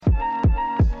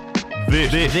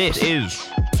This is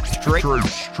straight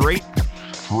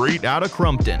out of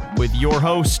Crumpton with your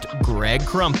host, Greg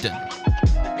Crumpton.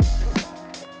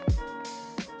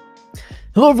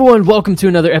 Hello, everyone. Welcome to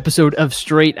another episode of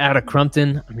Straight Outta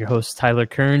Crumpton. I'm your host, Tyler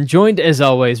Kern, joined as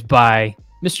always by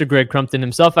Mr. Greg Crumpton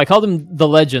himself. I called him the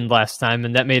legend last time,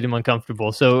 and that made him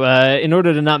uncomfortable. So in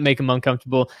order to not make him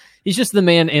uncomfortable, he's just the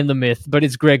man and the myth, but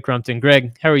it's Greg Crumpton.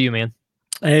 Greg, how are you, man?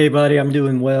 Hey, buddy. I'm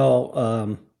doing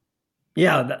well.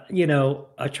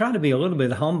 I try to be a little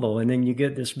bit humble, and then you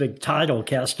get this big title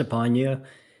cast upon you,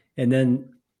 and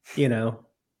then,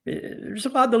 there's a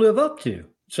lot to live up to.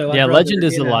 So yeah, legend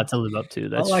is a lot to live up to.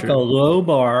 That's I like true. a low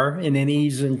bar and then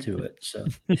ease into it. So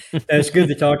it's good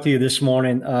to talk to you this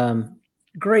morning.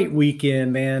 Great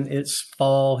weekend, man. It's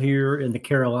fall here in the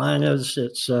Carolinas.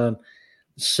 It's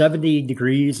 70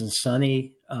 degrees and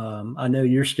sunny. I know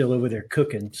you're still over there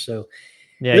cooking, so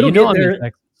yeah, I'm in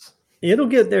Texas. It'll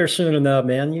get there soon enough,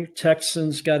 man. You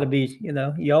Texans got to be,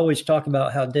 you always talk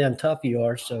about how damn tough you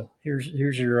are. So here's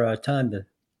your time to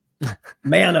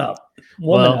man up,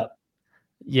 woman up.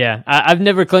 Yeah, I've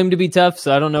never claimed to be tough,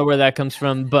 so I don't know where that comes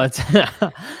from. But hey,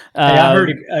 I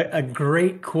heard a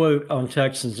great quote on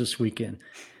Texans this weekend.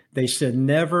 They said,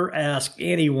 never ask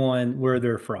anyone where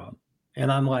they're from.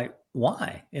 And I'm like,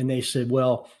 why? And they said,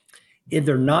 well, if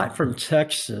they're not from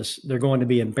Texas, they're going to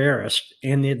be embarrassed.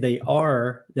 And if they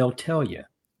are, they'll tell you.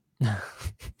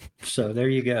 So there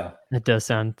you go. That does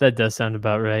sound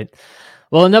about right.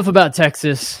 Well, enough about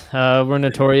Texas. We're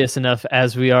notorious enough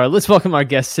as we are. Let's welcome our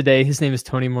guest today. His name is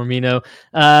Tony Mormino.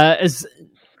 As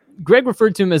Greg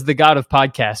referred to him as the god of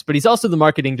podcasts, but he's also the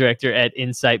marketing director at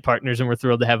Insight Partners, and we're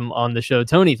thrilled to have him on the show.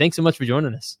 Tony, thanks so much for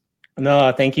joining us.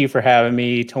 No, thank you for having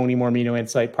me, Tony Mormino,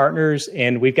 Insight Partners.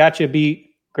 And we've got you beat,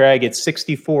 Greg. It's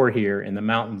 64 here in the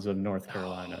mountains of North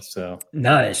Carolina. So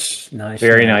nice.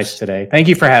 Very nice today. Thank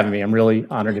you for having me. I'm really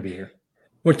honored to be here.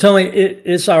 Well, Tony,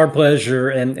 it's our pleasure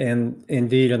and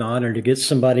indeed an honor to get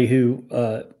somebody who,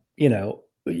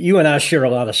 you and I share a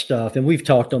lot of stuff, and we've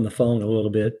talked on the phone a little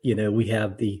bit. We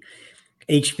have the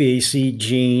HVAC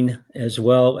gene as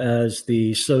well as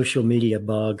the social media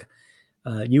bug.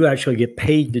 You actually get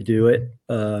paid to do it,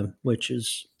 which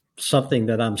is something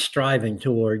that I'm striving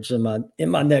towards in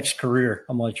my next career.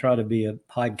 I'm going to try to be a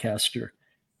podcaster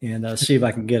and see if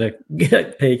I can get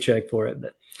a paycheck for it.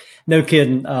 But no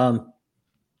kidding.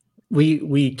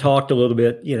 We talked a little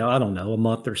bit, I don't know, a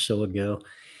month or so ago.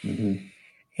 Mm-hmm.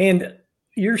 And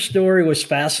your story was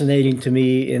fascinating to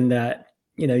me in that,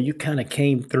 you kind of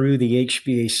came through the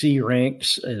HVAC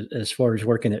ranks as far as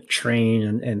working at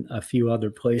Trane and a few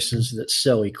other places that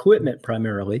sell equipment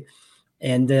primarily.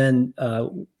 And then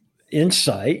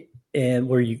Insight and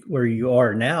where you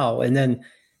are now, and then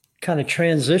kind of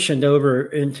transitioned over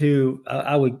into,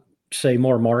 I would say,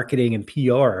 more marketing and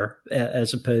PR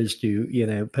as opposed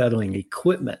to, peddling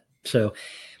equipment. So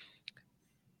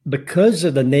because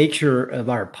of the nature of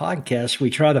our podcast, we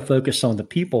try to focus on the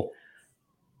people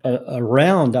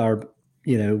around our,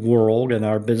 world and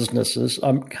our businesses.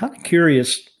 I'm kind of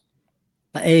curious,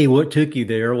 what took you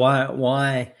there?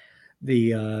 Why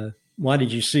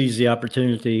did you seize the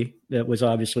opportunity that was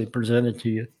obviously presented to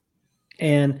you?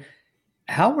 And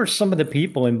how were some of the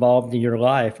people involved in your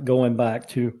life going back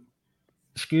to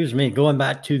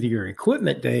your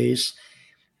equipment days,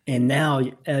 and now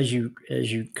as you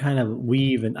kind of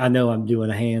weave, and I know I'm doing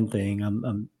a hand thing,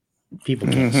 I'm people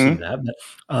can't see that,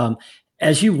 but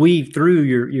as you weave through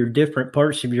your different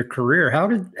parts of your career,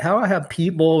 how have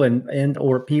people and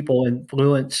or people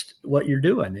influenced what you're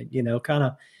doing? Kind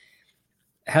of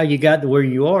how you got to where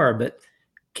you are, but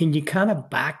can you kind of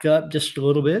back up just a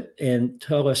little bit and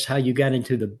tell us how you got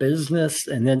into the business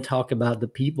and then talk about the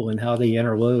people and how they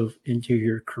interwove into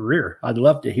your career? I'd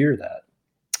love to hear that.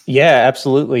 Yeah,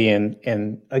 absolutely.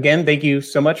 And again, thank you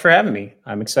so much for having me.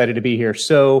 I'm excited to be here.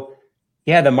 So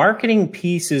yeah, the marketing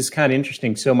piece is kind of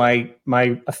interesting. So my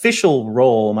official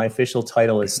role, my official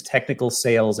title is Technical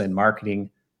Sales and Marketing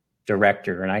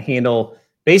Director. And I handle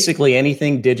basically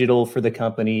anything digital for the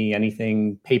company,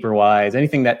 anything paper-wise,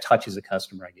 anything that touches a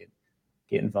customer, I get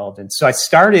involved in. So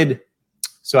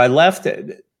I left,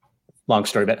 long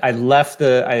story, but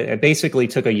I basically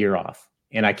took a year off,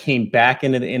 and I came back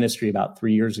into the industry about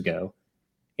 3 years ago.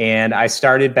 And I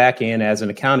started back in as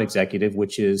an account executive,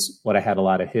 which is what I had a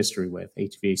lot of history with,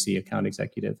 HVAC account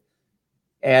executive.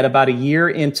 At about a year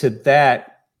into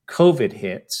that, COVID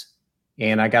hit,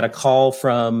 and I got a call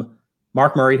from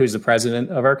Mark Murray, who's the president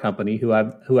of our company, who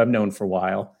I've known for a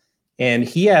while. And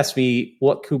he asked me,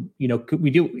 what could we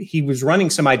do? He was running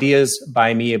some ideas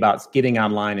by me about getting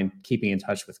online and keeping in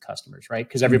touch with customers, right?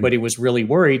 Because everybody was really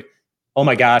worried. oh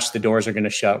my gosh, the doors are going to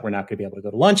shut. We're not going to be able to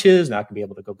go to lunches, not going to be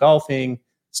able to go golfing,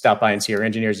 stop by and see our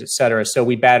engineers, et cetera. So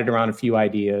we batted around a few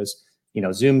ideas.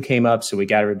 Zoom came up. So we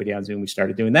got everybody on Zoom. We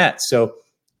started doing that. So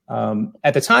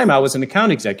at the time I was an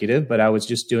account executive, but I was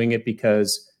just doing it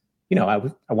because, I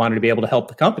wanted to be able to help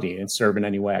the company and serve in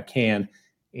any way I can.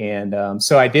 And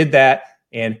so I did that,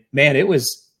 and man, it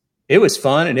was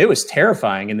fun, and it was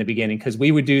terrifying in the beginning because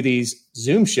we would do these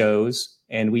Zoom shows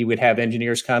and we would have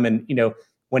engineers come, and,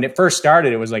 when it first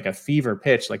started, it was like a fever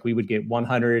pitch. Like we would get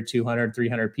 100, 200,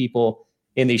 300 people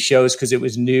in these shows because it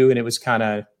was new and it was kind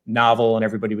of novel and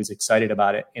everybody was excited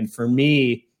about it. And for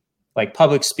me, like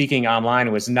public speaking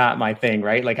online was not my thing,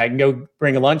 right? Like I can go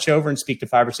bring a lunch over and speak to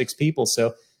 5 or 6 people.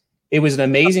 So it was an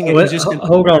amazing. It was just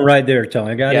hold on right there,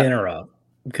 Tony. I got to interrupt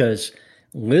because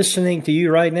listening to you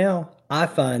right now, I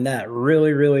find that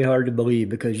really, really hard to believe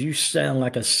because you sound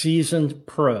like a seasoned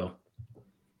pro.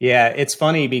 Yeah, it's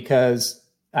funny because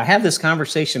I have this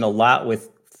conversation a lot with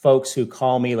folks who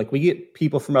call me. Like we get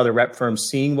people from other rep firms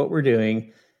seeing what we're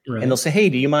doing, right, and they'll say, hey,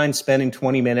 do you mind spending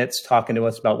 20 minutes talking to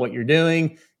us about what you're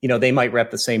doing? They might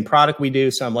rep the same product we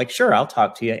do. So I'm like, sure, I'll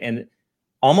talk to you. And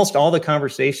almost all the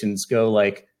conversations go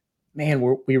like, man,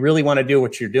 we really want to do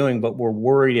what you're doing, but we're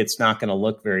worried it's not going to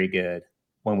look very good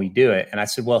when we do it. And I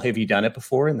said, well, have you done it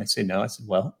before? And they say, no. I said,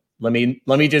 well, let me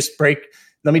just break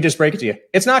it to you.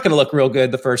 It's not going to look real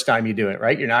good the first time you do it,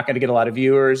 right? You're not going to get a lot of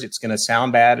viewers. It's going to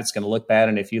sound bad. It's going to look bad.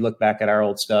 And if you look back at our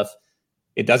old stuff,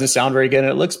 it doesn't sound very good and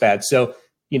it looks bad. So,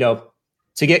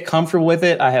 to get comfortable with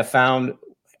it, I have found,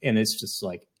 and it's just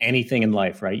like anything in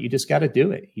life, right? You just got to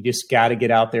do it. You just got to get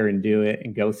out there and do it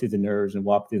and go through the nerves and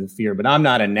walk through the fear. But I'm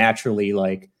not a naturally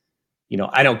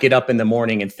I don't get up in the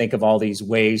morning and think of all these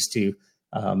ways to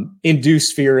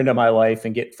induce fear into my life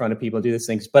and get in front of people and do these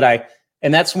things.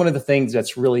 And that's one of the things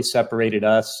that's really separated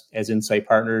us as Insight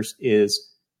Partners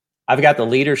is I've got the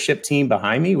leadership team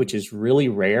behind me, which is really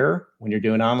rare when you're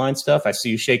doing online stuff. I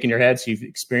see you shaking your head, so you've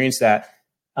experienced that.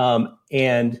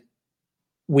 And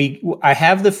I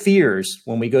have the fears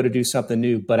when we go to do something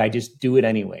new, but I just do it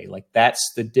anyway. Like that's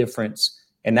the difference.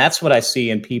 And that's what I see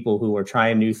in people who are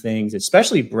trying new things,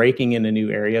 especially breaking into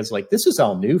new areas. Like this is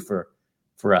all new for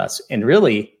us. And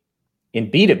really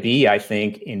in B2B, I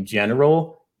think in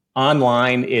general,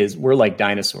 online we're like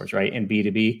dinosaurs, right? In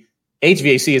B2B,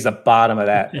 HVAC is the bottom of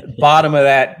that,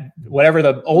 whatever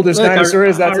the oldest dinosaur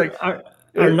is. That's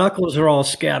our knuckles are all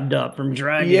scabbed up from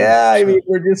dragging. Yeah. I mean,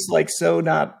 we're just like so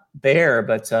not there,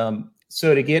 but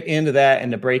so to get into that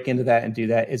and to break into that and do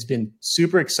that, it's been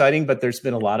super exciting, but there's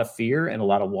been a lot of fear and a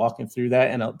lot of walking through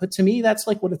that. But to me, that's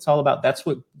like what it's all about. That's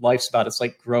what life's about. It's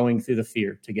like growing through the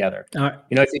fear together.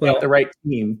 If you got the right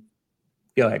team.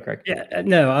 Go ahead, Greg. Yeah,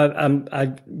 no,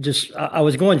 I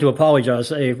was going to apologize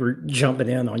for jumping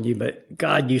in on you, but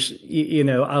God,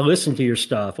 I listened to your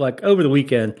stuff like over the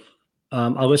weekend.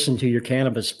 I listened to your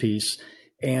cannabis piece,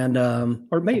 and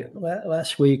or maybe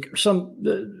last week or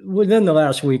within the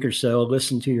last week or so, I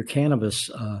listened to your cannabis,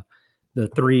 the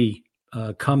 3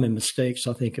 common mistakes,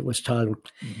 I think it was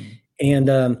titled,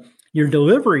 and your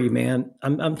delivery, man.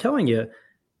 I'm telling you.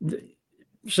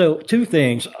 So 2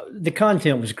 things: the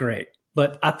content was great.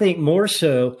 But I think more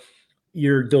so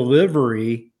your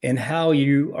delivery and how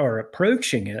you are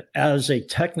approaching it as a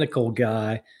technical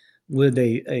guy with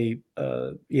a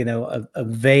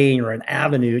vein or an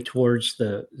avenue towards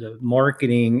the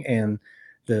marketing and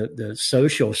the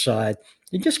social side,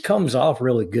 it just comes off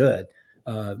really good,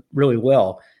 really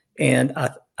well. And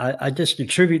I just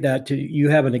attribute that to you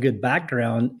having a good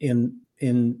background in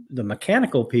the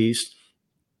mechanical piece,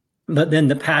 but then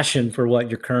the passion for what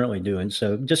you're currently doing.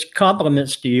 So just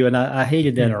compliments to you. And I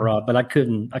hated to interrupt, but I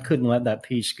couldn't let that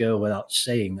piece go without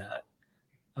saying that.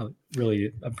 I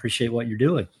really appreciate what you're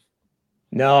doing.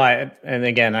 No, and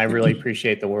again, I really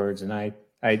appreciate the words, and I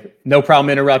no problem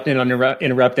interrupt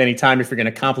any time if you're going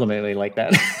to compliment me like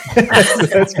that.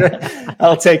 That's great.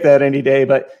 I'll take that any day.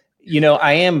 But,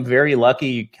 I am very lucky.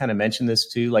 You kind of mentioned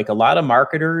this too. Like a lot of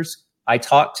marketers I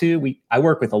talk to, I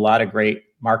work with a lot of great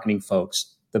marketing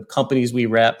folks. The companies we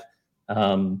rep,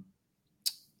 and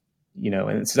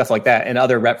stuff like that, and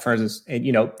other rep firms,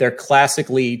 and they're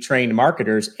classically trained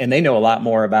marketers, and they know a lot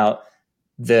more about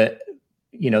the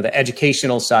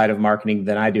educational side of marketing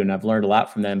than I do, and I've learned a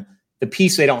lot from them. The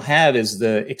piece they don't have is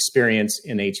the experience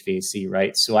in HVAC,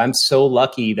 right? So I'm so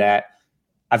lucky that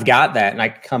I've got that, and I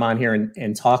can come on here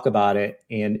and talk about it.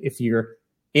 And if you're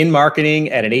in marketing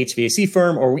at an HVAC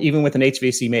firm or even with an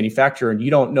HVAC manufacturer and you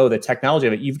don't know the technology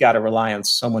of it, you've got to rely on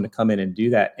someone to come in and do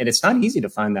that. And it's not easy to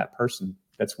find that person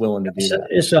that's willing to do that.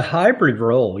 It's a hybrid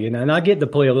role, and I get to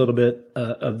play a little bit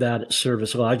of that at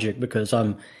Service Logic because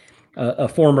I'm a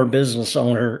former business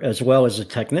owner as well as a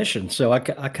technician. So I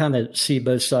kind of see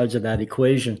both sides of that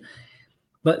equation.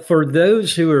 But for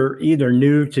those who are either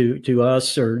new to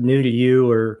us or new to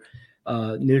you or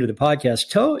new to the podcast,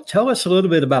 tell us a little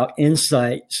bit about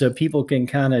Insight so people can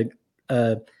kind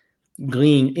of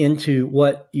glean into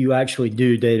what you actually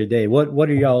do day to day. What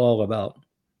are y'all all about?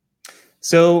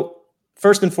 So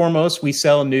first and foremost, we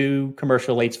sell new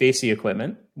commercial HVAC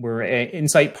equipment. We're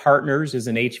Insight Partners is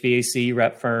an HVAC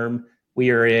rep firm.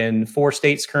 We are in 4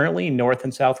 states currently, North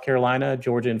and South Carolina,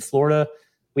 Georgia, and Florida.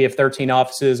 We have 13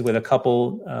 offices with a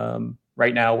couple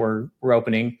right now we're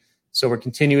opening. So we're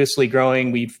continuously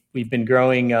growing. We've been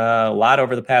growing a lot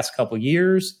over the past couple of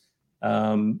years.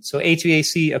 So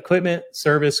HVAC equipment,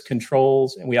 service,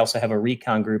 controls, and we also have a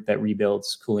recon group that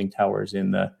rebuilds cooling towers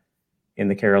in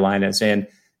the Carolinas. And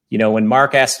when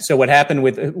Mark asked, so what happened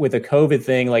with the COVID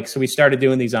thing? So we started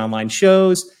doing these online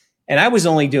shows, and I was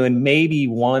only doing maybe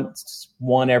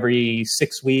one every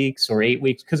 6 weeks or 8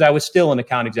 weeks because I was still an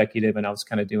account executive and I was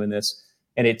kind of doing this.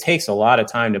 And it takes a lot of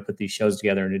time to put these shows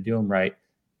together and to do them right.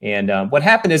 And what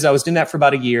happened is I was doing that for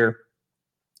about a year.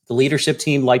 The leadership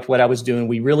team liked what I was doing.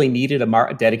 We really needed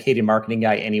a dedicated marketing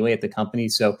guy anyway at the company.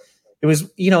 So it was,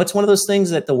 it's one of those things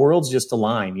that the world's just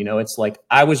aligned. It's like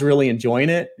I was really enjoying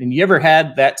it. And you ever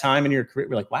had that time in your career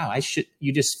where wow,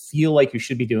 you just feel like you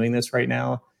should be doing this right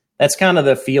now? That's kind of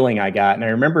the feeling I got. And I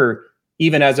remember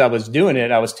even as I was doing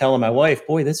it, I was telling my wife,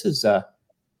 boy, this is,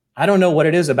 I don't know what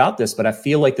it is about this, but I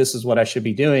feel like this is what I should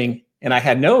be doing. And I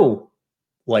had no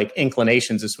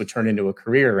inclinations this would turn into a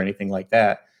career or anything like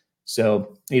that.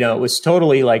 So, it was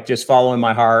totally just following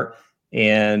my heart.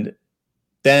 And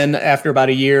then after about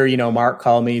a year, Mark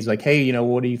called me. He's like, hey,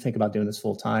 what do you think about doing this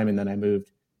full time? And then I moved.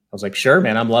 I was like, sure,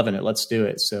 man, I'm loving it. Let's do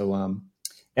it. So,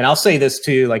 and I'll say this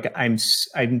too, I'm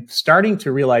starting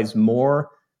to realize more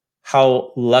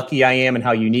how lucky I am and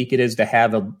how unique it is to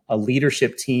have a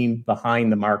leadership team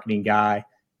behind the marketing guy,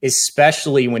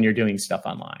 especially when you're doing stuff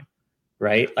online,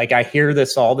 right? I hear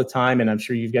this all the time, and I'm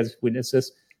sure you guys witnessed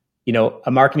this.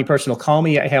 A marketing person will call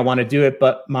me, hey, I want to do it,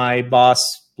 but my boss,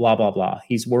 blah, blah, blah.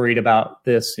 He's worried about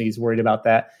this. He's worried about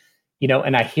that,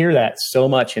 and I hear that so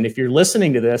much. And if you're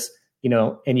listening to this,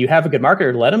 and you have a good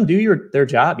marketer, let them do their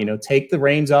job, take the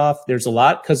reins off. There's a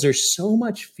lot because there's so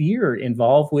much fear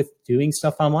involved with doing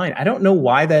stuff online. I don't know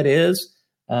why that is.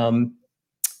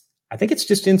 I think it's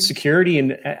just insecurity.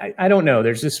 And I don't know.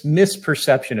 There's this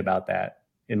misperception about that,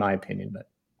 in my opinion, but.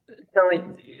 Tony,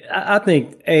 I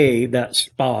think that's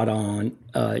spot on.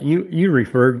 You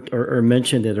referred or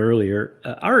mentioned it earlier.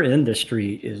 Our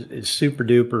industry is super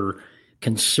duper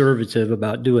conservative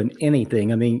about doing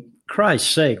anything. I mean,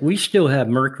 Christ's sake, we still have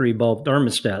mercury bulb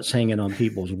thermostats hanging on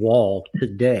people's wall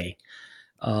today.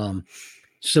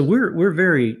 So we're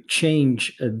very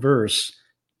change adverse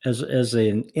as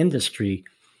an industry,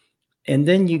 and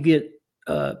then you get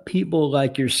people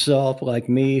like yourself, like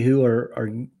me, who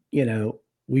are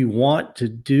we want to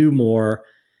do more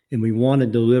and we want to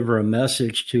deliver a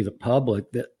message to the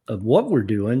public of what we're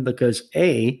doing because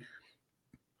the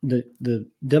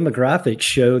demographics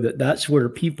show that that's where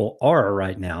people are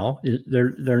right now.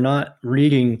 They're not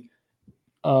reading,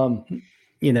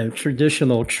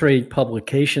 traditional trade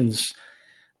publications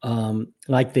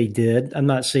like they did. I'm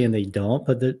not saying they don't,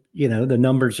 but the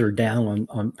numbers are down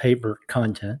on paper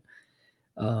content.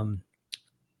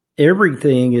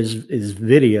 Everything is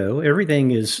video.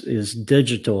 Everything is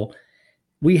digital.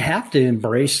 We have to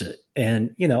embrace it.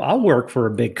 And, I work for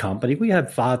a big company. We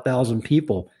have 5,000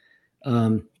 people.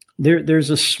 There's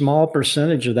a small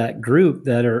percentage of that group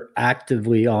that are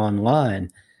actively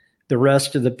online. The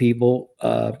rest of the people,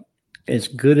 as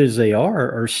good as they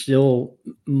are still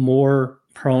more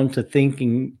prone to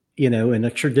thinking, in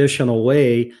a traditional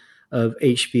way of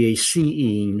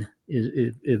HVACing,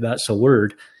 if that's a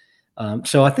word.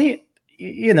 So I think,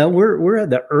 we're at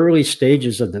the early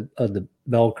stages of the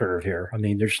bell curve here. I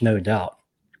mean, there's no doubt.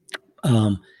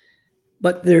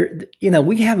 But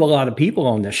we have a lot of people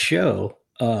on this show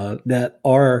that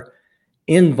are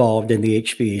involved in the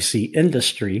HVAC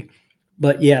industry,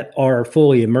 but yet are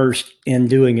fully immersed in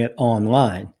doing it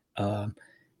online,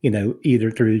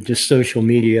 either through just social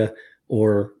media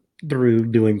or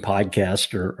through doing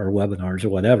podcasts or webinars or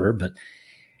whatever. But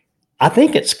I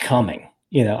think it's coming.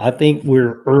 I think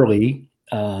we're early,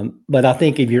 but I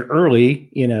think if you're early,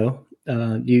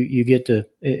 you get to,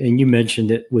 and you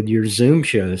mentioned it with your Zoom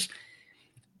shows,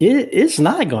 it's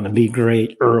not going to be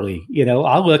great early.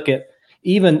 I look at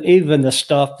even the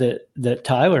stuff that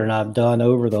Tyler and I've done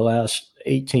over the last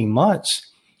 18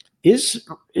 months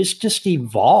it's just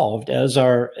evolved as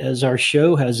our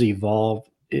show has evolved.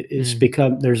 It's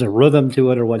become, there's a rhythm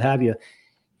to it or what have you.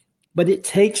 But it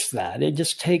takes that. It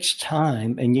just takes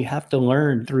time, and you have to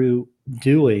learn through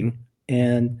doing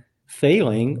and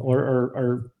failing,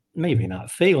 or maybe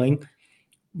not failing,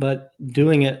 but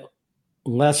doing it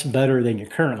less better than you're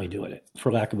currently doing it,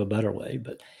 for lack of a better way.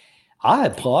 But I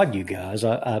applaud you guys.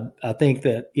 I think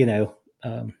that,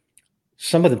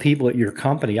 some of the people at your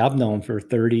company I've known for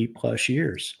 30 plus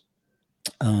years.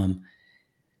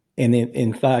 And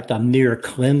in fact, I'm near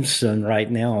Clemson right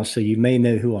now, so you may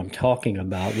know who I'm talking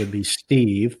about. Would be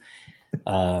Steve.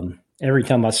 Every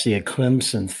time I see a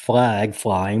Clemson flag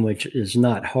flying, which is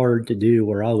not hard to do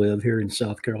where I live here in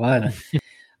South Carolina,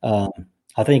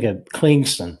 I think of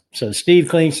Klingston. So Steve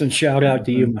Klingston, shout out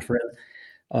to you, my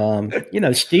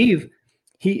friend. Steve,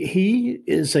 he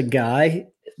is a guy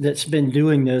that's been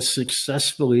doing this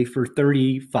successfully for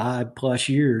 35 plus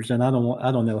years, and I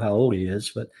don't know how old he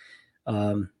is, but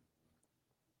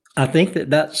I think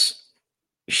that's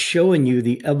showing you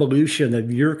the evolution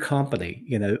of your company.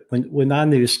 When I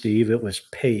knew Steve, it was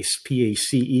Pace,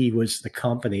 PACE was the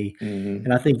company.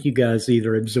 And I think you guys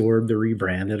either absorbed or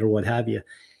rebranded or what have you.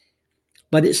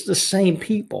 But it's the same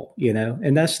people,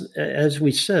 and that's, as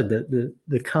we said,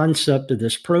 the concept of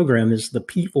this program is the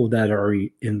people that are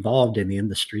involved in the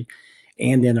industry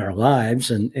and in our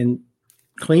lives. And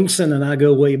Klingston and I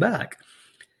go way back.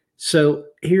 So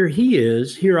here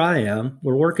I am,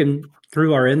 we're working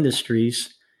through our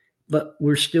industries, but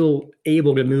we're still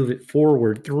able to move it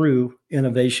forward through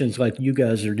innovations like you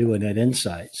guys are doing at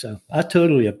Insight. So I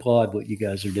totally applaud what you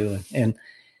guys are doing. And,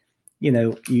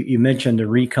 you mentioned the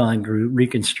Recon Group,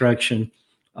 Reconstruction.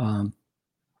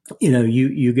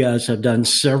 You guys have done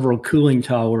several cooling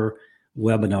tower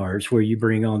webinars where you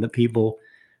bring on the people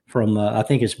from, I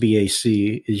think it's BAC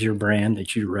is your brand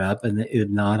that you rep, and if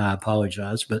not, I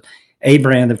apologize, but a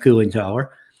brand of cooling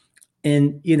tower.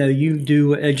 And, you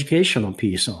do an educational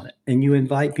piece on it, and you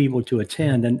invite people to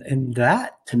attend. And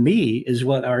that, to me, is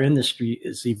what our industry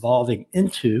is evolving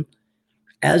into,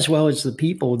 as well as the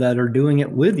people that are doing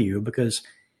it with you. Because,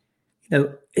 and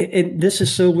this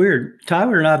is so weird.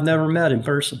 Tyler and I have never met in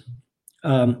person.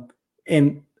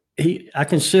 And I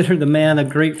consider the man a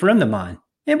great friend of mine.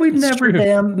 And we've never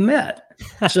damn met.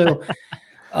 So,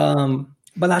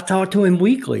 but I talk to him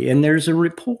weekly, and there's a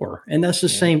rapport. And that's the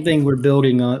same thing we're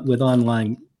building on with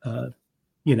online,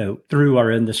 through our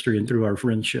industry and through our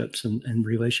friendships and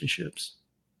relationships.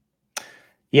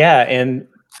 Yeah. And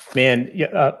man,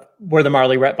 we're the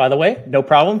Marley rep, by the way. No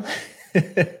problem.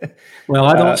 Well,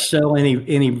 I don't sell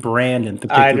any brand in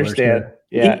particular. I understand.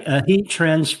 Yeah. Heat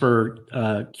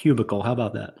transfer cubicle. How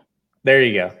about that? There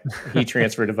you go. Heat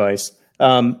transfer device.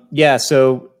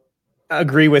 So I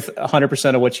agree with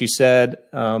 100% of what you said.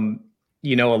 A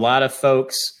lot of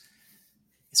folks,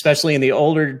 especially in the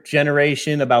older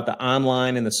generation, about the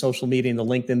online and the social media and the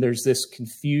LinkedIn, there's this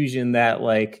confusion that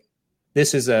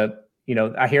this is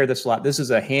I hear this a lot. This is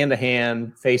a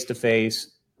hand-to-hand,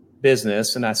 face-to-face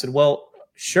business. And I said, well,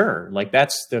 sure.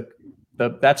 That's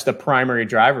the primary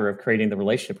driver of creating the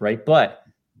relationship, right? But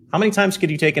how many times could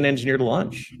you take an engineer to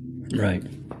lunch? Right.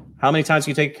 How many times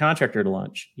can you take a contractor to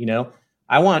lunch?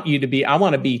 I want to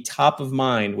be top of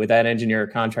mind with that engineer or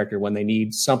contractor when they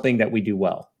need something that we do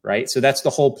well, right? So that's the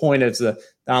whole point of the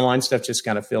online stuff, just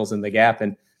kind of fills in the gap.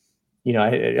 And,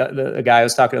 a guy I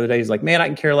was talking the other day, he's like, man, I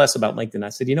can care less about LinkedIn. I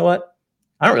said, you know what?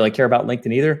 I don't really care about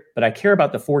LinkedIn either, but I care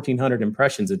about the 1,400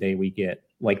 impressions a day we get.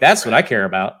 That's what I care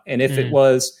about. And if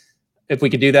if we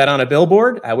could do that on a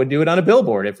billboard, I would do it on a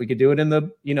billboard. If we could do it in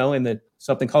the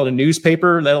something called a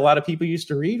newspaper that a lot of people used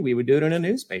to read, we would do it in a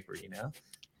newspaper,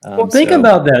 Well, think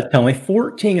about that, Tony.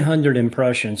 1,400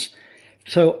 impressions.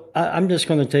 So I'm just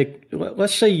going to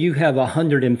let's say you have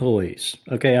 100 employees.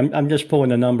 Okay. I'm just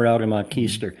pulling a number out of my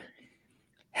keister.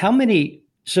 How many?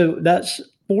 So that's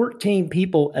 14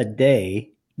 people a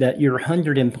day that your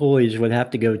 100 employees would have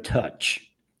to go touch,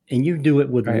 and you do it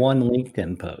with one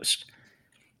LinkedIn post.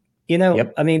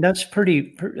 Yep. I mean, that's a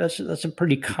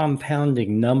pretty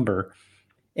compounding number.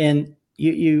 And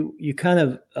you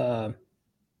kind of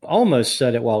almost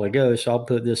said it a while ago, so I'll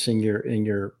put this in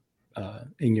your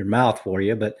mouth for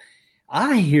you. But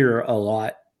I hear a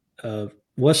lot of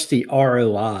what's the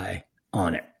ROI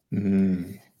on it.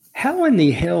 Mm-hmm. How in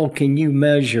the hell can you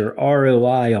measure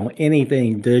ROI on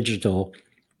anything digital?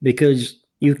 Because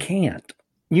you can't.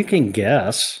 You can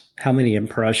guess how many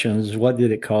impressions, what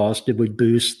did it cost? Did we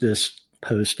boost this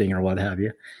posting or what have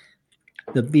you?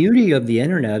 The beauty of the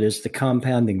internet is the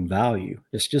compounding value.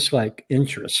 It's just like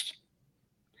interest.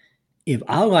 If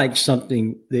I like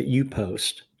something that you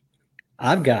post,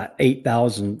 I've got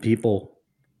 8,000 people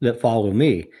that follow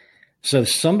me. So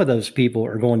some of those people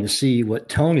are going to see what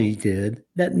Tony did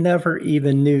that never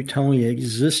even knew Tony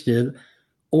existed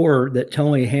or that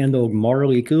Tony handled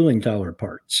Marley cooling tower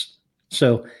parts.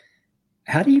 So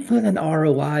how do you put an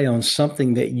ROI on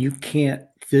something that you can't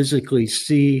physically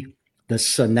see the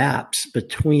synapse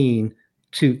between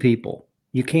two people?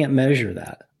 You can't measure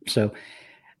that. So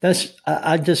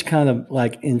I just kind of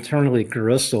like internally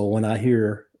gristle when I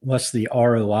hear what's the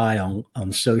ROI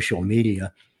on social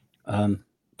media.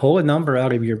 Pull a number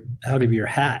out of your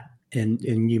hat and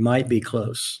you might be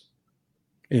close.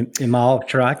 Am I off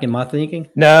track? Am I thinking?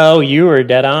 No, you are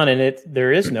dead on, and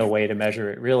there is no way to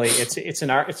measure it. Really, it's an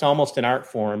art. It's almost an art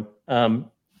form.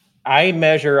 I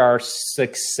measure our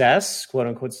success, quote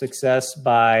unquote success,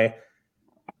 by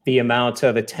the amount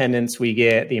of attendance we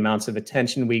get, the amounts of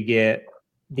attention we get,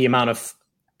 the amount of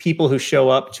people who show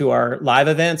up to our live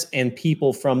events, and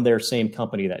people from their same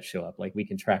company that show up. Like, we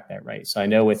can track that, right? So I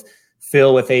know with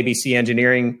Phil with ABC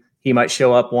Engineering, he might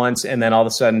show up once, and then all of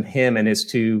a sudden him and his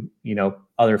two,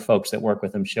 other folks that work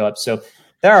with him show up. So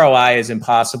the ROI is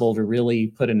impossible to really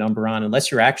put a number on unless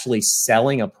you're actually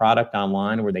selling a product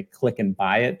online where they click and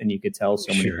buy it. And you could tell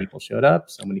so many people showed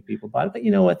up, so many people bought it. But you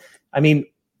know what? I mean,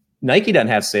 Nike doesn't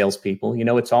have salespeople,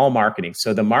 it's all marketing.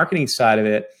 So the marketing side of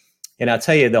it, and I'll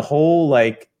tell you, the whole,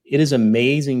 it is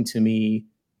amazing to me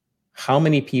how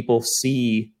many people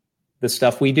see the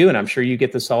stuff we do. And I'm sure you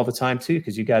get this all the time too,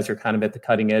 because you guys are kind of at the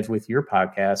cutting edge with your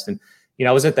podcast. And,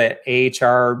 I was at the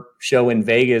AHR show in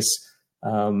Vegas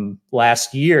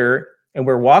last year, and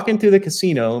we're walking through the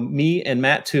casino, me and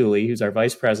Matt Tooley, who's our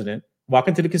vice president,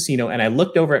 walking through the casino. And I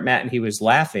looked over at Matt and he was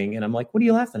laughing. And I'm like, what are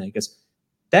you laughing at? He goes,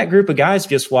 that group of guys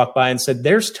just walked by and said,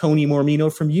 there's Tony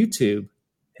Mormino from YouTube.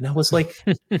 And I was like,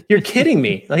 you're kidding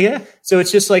me. Like, yeah. So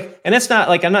it's just like, and that's not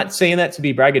like, I'm not saying that to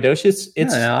be braggadocious.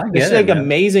 It's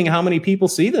amazing how many people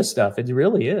see this stuff. It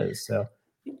really is. So,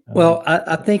 well,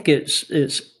 I think it's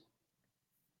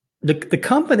the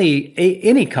company,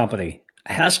 any company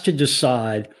has to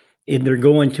decide if they're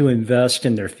going to invest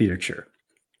in their future.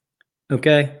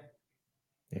 Okay.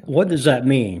 Yeah. What does that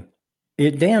mean?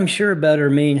 It damn sure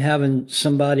better mean having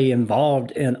somebody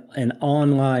involved in an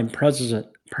online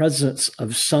presence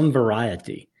of some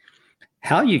variety.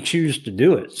 How you choose to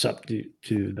do it's up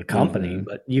to the company,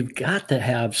 but you've got to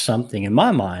have something, in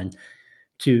my mind,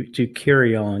 to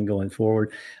carry on going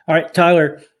forward. All right,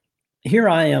 Tyler, here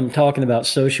I am talking about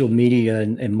social media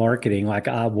and marketing like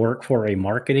I work for a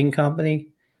marketing company.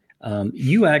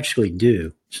 You actually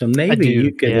do. So maybe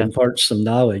you could impart some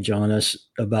knowledge on us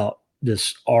about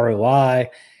this ROI.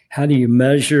 How do you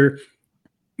measure?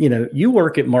 You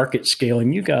work at market scale,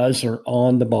 and you guys are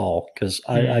on the ball because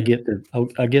I get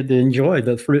to enjoy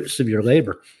the fruits of your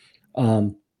labor.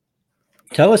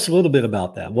 Tell us a little bit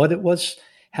about that.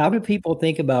 How do people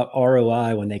think about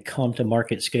ROI when they come to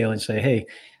market scale and say, "Hey,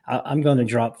 I'm going to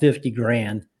drop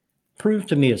 $50,000. Prove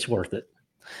to me it's worth it."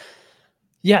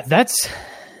 Yeah, that's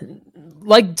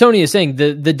like Tony is saying.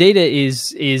 The data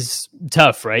is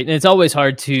tough, right? And it's always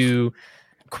hard to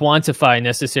quantify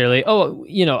necessarily. Oh,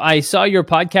 I saw your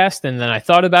podcast and then I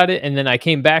thought about it and then I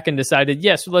came back and decided,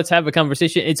 yes, let's have a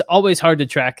conversation. It's always hard to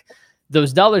track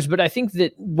those dollars, but I think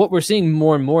that what we're seeing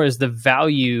more and more is the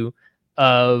value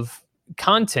of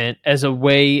content as a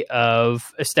way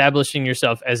of establishing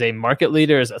yourself as a market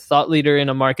leader, as a thought leader in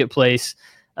a marketplace,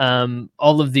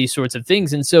 all of these sorts of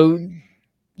things. And so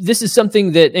this is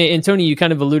something that, and Tony, you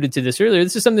kind of alluded to this earlier,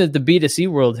 this is something that the B2C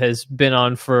world has been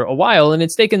on for a while, and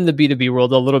it's taken the B2B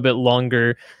world a little bit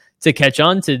longer to catch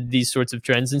on to these sorts of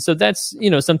trends. And so that's,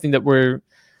 something that we're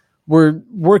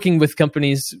working with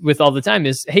companies with all the time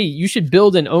is, hey, you should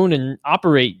build and own and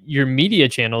operate your media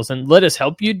channels and let us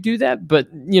help you do that. But,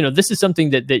 this is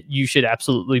something that you should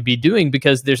absolutely be doing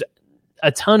because there's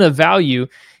a ton of value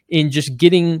in just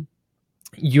getting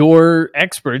your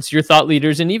experts, your thought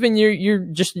leaders, and even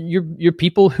your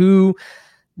people who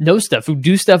know stuff, who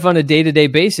do stuff on a day-to-day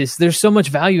basis. There's so much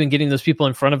value in getting those people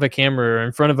in front of a camera or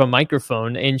in front of a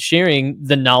microphone and sharing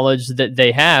the knowledge that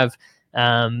they have,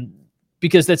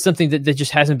 because that's something that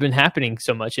just hasn't been happening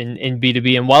so much in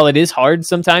B2B. And while it is hard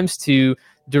sometimes to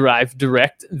derive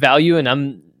direct value,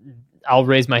 and I'll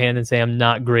raise my hand and say I'm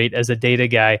not great as a data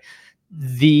guy,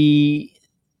 the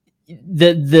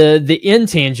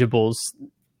intangibles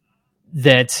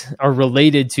that are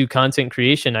related to content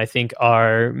creation, I think,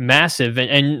 are massive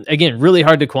and again, really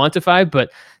hard to quantify,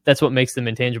 but that's what makes them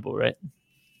intangible, right?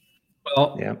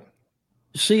 Well, yeah.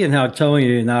 Seeing how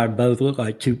Tony and I both look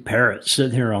like two parrots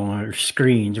sitting here on our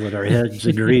screens with our heads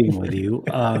agreeing with you.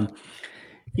 I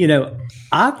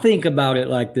think about it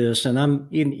like this, and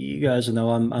you guys know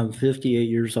I'm 58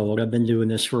 years old. I've been doing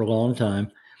this for a long time.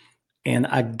 And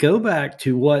I go back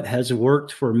to what has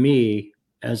worked for me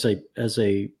as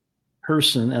a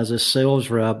person, as a sales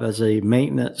rep, as a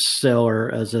maintenance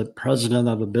seller, as a president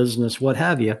of a business, what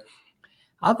have you,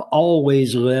 I've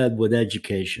always led with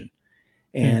education.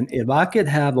 And if I could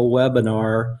have a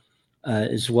webinar,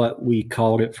 is what we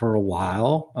called it for a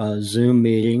while, a Zoom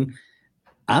meeting,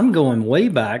 I'm going way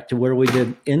back to where we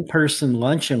did in-person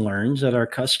lunch and learns at our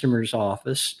customer's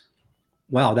office.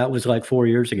 Wow, that was like 4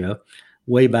 years ago,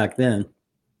 way back then.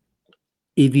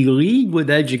 If you lead with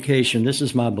education, this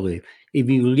is my belief. If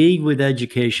you lead with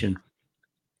education,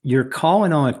 you're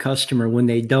calling on a customer when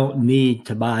they don't need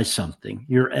to buy something.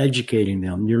 You're educating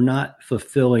them. You're not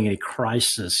fulfilling a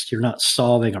crisis. You're not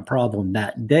solving a problem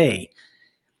that day.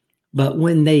 But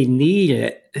when they need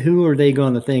it, who are they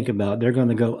going to think about? They're going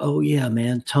to go, oh, yeah,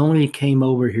 man, Tony came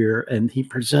over here and he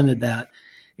presented that.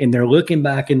 And they're looking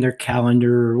back in their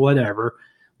calendar or whatever,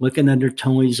 looking under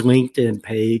Tony's LinkedIn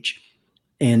page,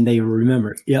 and they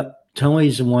remember, yep,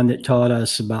 Tony's the one that taught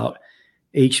us about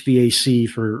HVAC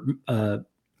for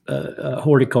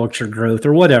horticulture growth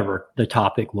or whatever the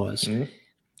topic was.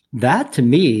 Mm-hmm. That to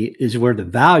me is where the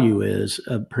value is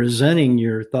of presenting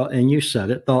your thought. And you said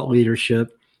it, thought leadership,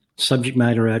 subject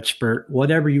matter expert,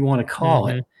 whatever you want to call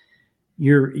it.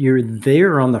 You're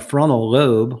there on the frontal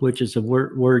lobe, which is the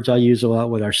words I use a lot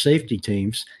with our safety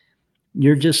teams.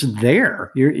 You're just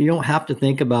there. You don't have to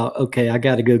think about, okay, I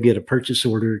got to go get a purchase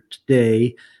order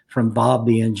today from Bob,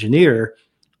 the engineer,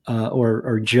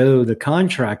 or Joe, the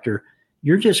contractor.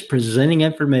 You're just presenting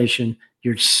information.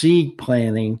 You're seed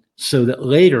planning so that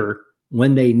later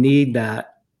when they need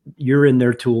that, you're in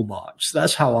their toolbox.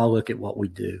 That's how I look at what we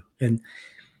do. And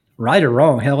right or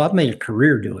wrong, hell, I've made a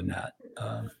career doing that.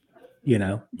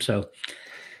 So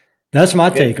that's my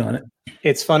take on it.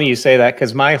 It's funny you say that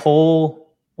because my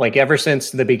whole, ever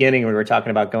since the beginning, we were talking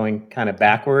about going kind of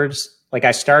backwards.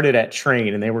 I started at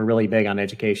Train and they were really big on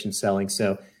education selling.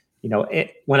 So,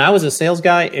 when I was a sales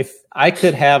guy, if I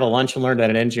could have a lunch and learn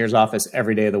at an engineer's office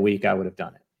every day of the week, I would have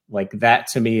done it. That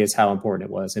to me is how important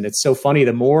it was. And it's so funny,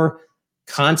 the more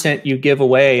content you give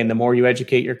away and the more you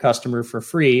educate your customer for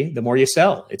free, the more you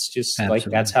sell. It's just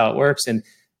Absolutely. That's how it works. And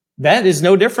that is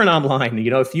no different online.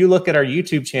 If you look at our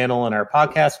YouTube channel and our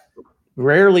podcast,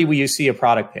 rarely will you see a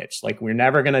product pitch. We're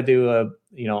never going to do a,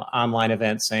 online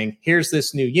event saying, here's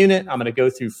this new unit. I'm going to go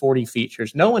through 40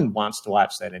 features. No one wants to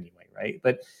watch that anyway. Right.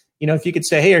 But, if you could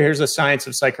say, hey, here's the science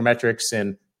of psychrometrics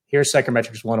and here's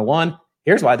psychrometrics 101,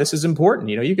 here's why this is important.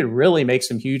 You could really make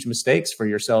some huge mistakes for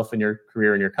yourself and your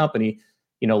career and your company.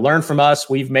 Learn from us.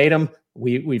 We've made them.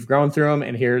 We've grown through them.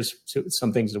 And here's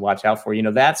some things to watch out for.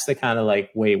 That's the kind of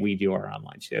way we do our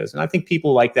online shows. And I think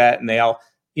people like that. And they all,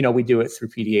 we do it through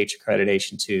PDH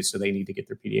accreditation too. So they need to get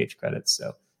their PDH credits.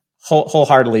 So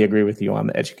wholeheartedly agree with you on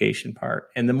the education part.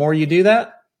 And the more you do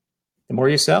that, the more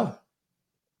you sell.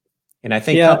 And I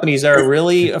think companies are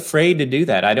really afraid to do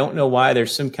that. I don't know why.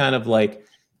 There's some kind of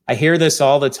I hear this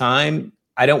all the time.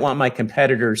 I don't want my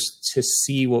competitors to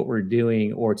see what we're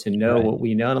doing or to know what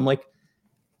we know. And I'm like,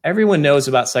 everyone knows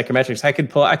about psychrometrics. I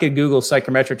could Google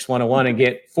psychrometrics 101 and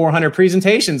get 400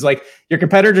 presentations. Your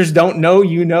competitors don't know,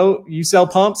 you sell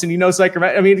pumps and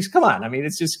psychrometrics. I mean, come on. I mean,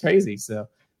 it's just crazy. So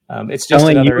it's just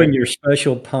telling you and your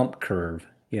special pump curve.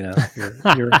 You're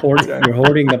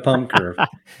hoarding the pump curve.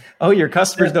 Oh, your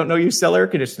customers don't know you sell air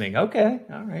conditioning. Okay.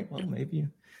 All right. Well, maybe.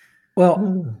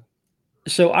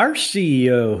 So our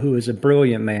CEO, who is a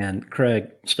brilliant man,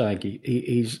 Craig Steinke,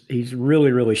 he's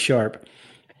really, really sharp.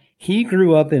 He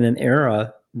grew up in an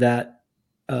era that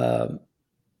I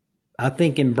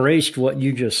think embraced what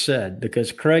you just said,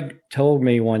 because Craig told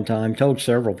me one time, told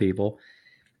several people,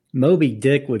 Moby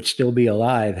Dick would still be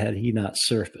alive had he not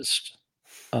surfaced.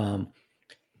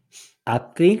 I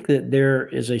think that there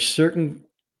is a certain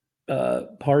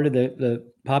part of the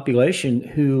population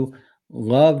who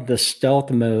love the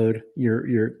stealth mode.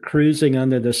 You're cruising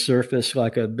under the surface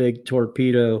like a big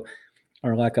torpedo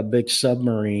or like a big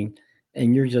submarine,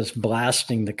 and you're just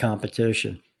blasting the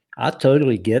competition. I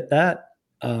totally get that.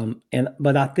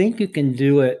 But I think you can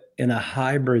do it in a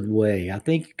hybrid way. I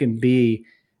think you can be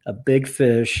a big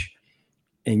fish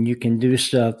and you can do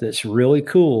stuff that's really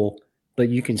cool, but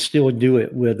you can still do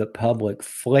it with a public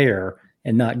flair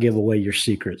and not give away your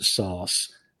secret sauce.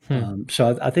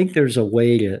 So I think there's a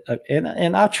way to,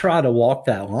 and I try to walk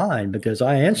that line because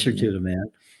I answer to the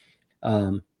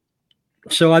man.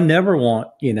 So I never want,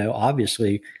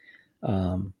 obviously,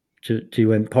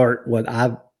 to impart what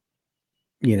I,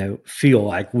 feel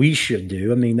like we should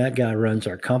do. I mean, that guy runs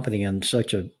our company in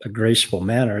such a graceful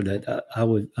manner that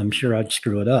I'm sure I'd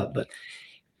screw it up. But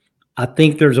I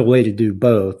think there's a way to do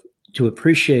both, to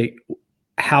appreciate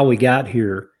how we got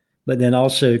here, but then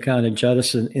also kind of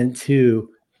jettison into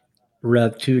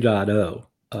Rev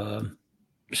 2.0.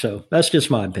 So that's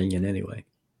just my opinion anyway.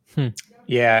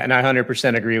 Yeah, and I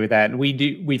 100% agree with that. And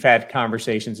we've had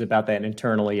conversations about that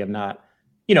internally of not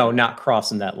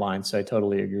crossing that line. So I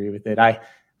totally agree with it.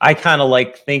 I kind of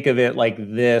like think of it like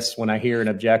this when I hear an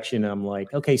objection. I'm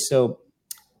like, okay, so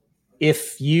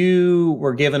if you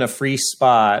were given a free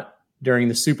spot during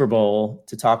the Super Bowl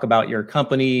to talk about your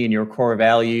company and your core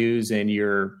values and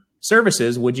your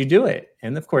services, would you do it?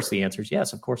 And of course, the answer is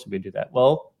yes, of course we would do that.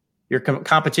 Well, your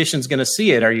competition's going to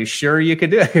see it. Are you sure you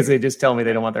could do it? Because they just tell me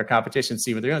they don't want their competition to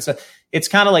see what they're doing. So it's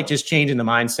kind of like just changing the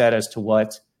mindset as to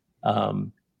what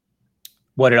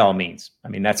it all means. I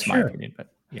mean, that's my opinion,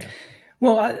 but yeah.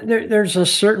 Well, there's a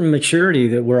certain maturity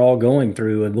that we're all going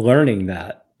through and learning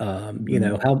that, you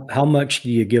know, how much do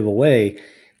you give away?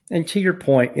 And to your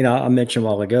point, you know, I mentioned a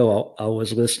while ago, I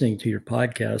was listening to your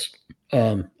podcast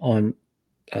on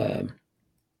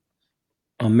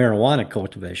marijuana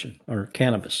cultivation or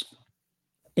cannabis.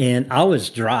 And I was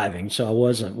driving, so I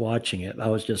wasn't watching it. I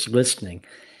was just listening.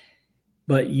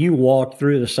 But you walked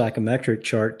through the psychometric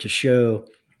chart to show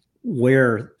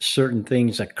where certain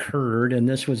things occurred. And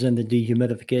this was in the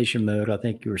dehumidification mode, I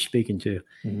think you were speaking to.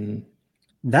 Mm-hmm.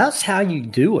 That's how you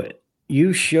do it.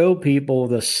 You show people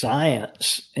the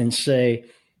science and say,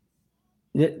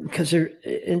 because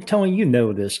and Tony, you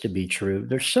know this to be true.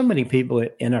 There's so many people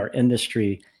in our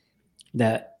industry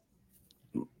that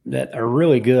are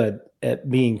really good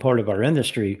at being part of our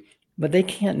industry, but they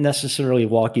can't necessarily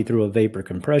walk you through a vapor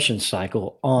compression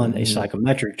cycle on a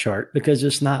psychometric chart because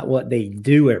it's not what they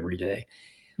do every day.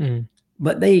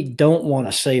 But they don't want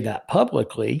to say that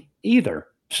publicly either.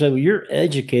 So you're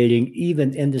educating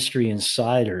even industry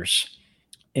insiders,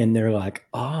 and they're like,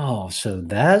 oh, so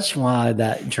that's why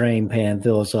that drain pan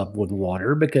fills up with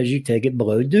water, because you take it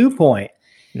below dew point.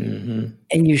 And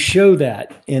you show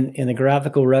that in a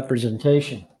graphical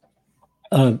representation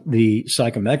of the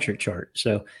psychometric chart.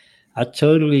 So I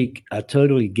totally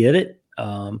get it.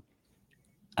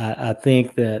 I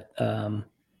think that,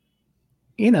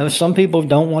 you know, some people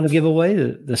don't want to give away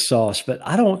the sauce, but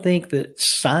I don't think that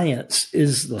science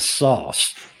is the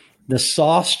sauce. The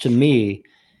sauce to me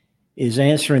is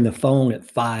answering the phone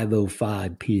at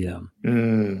 5:05 p.m.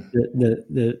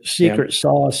 The secret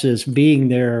sauce is being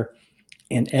there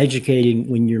and educating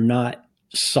when you're not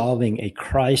solving a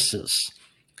crisis.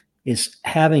 Is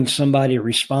having somebody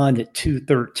respond at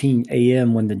 2:13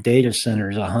 a.m. when the data center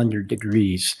is 100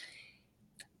 degrees.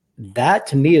 That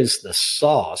to me is the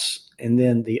sauce. And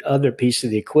then the other piece of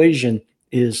the equation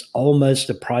is almost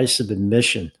the price of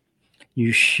admission.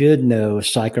 You should know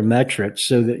psychometrics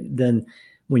so that then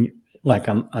when, like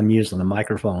I'm using the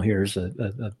microphone here as a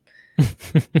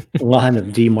line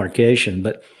of demarcation,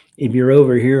 but if you're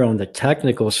over here on the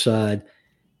technical side,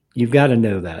 you've got to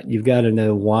know that. You've got to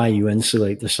know why you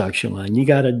insulate the suction line. You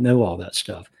got to know all that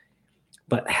stuff.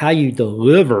 But how you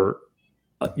deliver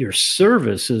your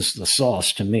service is the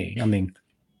sauce to me. I mean,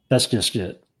 that's just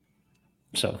it.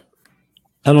 So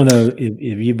I don't know if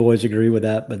you boys agree with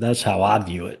that, but that's how I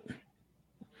view it.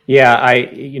 Yeah,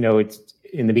 it's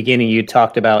in the beginning you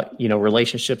talked about,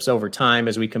 relationships over time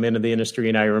as we come into the industry.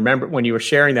 And I remember when you were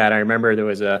sharing that, I remember there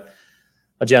was a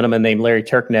gentleman named Larry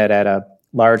Turknet at a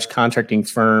large contracting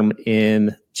firm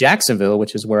in Jacksonville,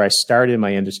 which is where I started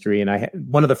my industry. And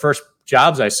one of the first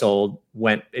jobs I sold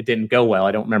it didn't go well.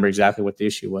 I don't remember exactly what the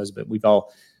issue was, but we've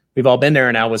all been there.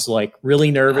 And I was like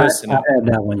really nervous. I had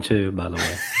that one too, by the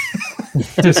way.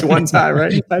 Just one time,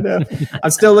 right? I know.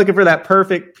 I'm still looking for that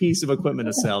perfect piece of equipment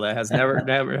to sell that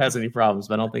never has any problems,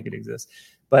 but I don't think it exists.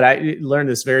 But I learned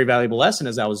this very valuable lesson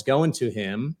as I was going to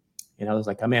him. And I was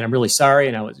like, oh, man, I'm really sorry.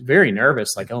 And I was very nervous,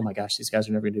 like, oh, my gosh, these guys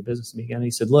are never going to do business with me again. And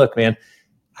he said, look, man,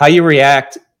 how you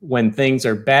react when things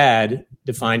are bad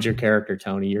defines your character,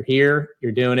 Tony. You're here.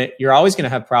 You're doing it. You're always going to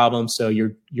have problems. So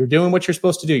you're doing what you're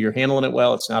supposed to do. You're handling it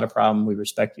well. It's not a problem. We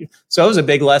respect you. So it was a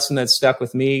big lesson that stuck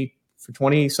with me for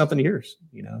 20-something years,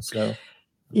 so.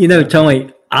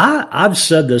 Tony, I've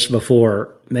said this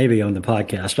before, maybe on the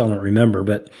podcast, I don't remember,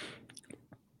 but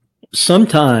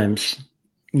sometimes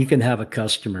you can have a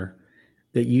customer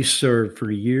that you serve for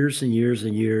years and years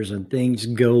and years, and things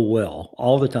go well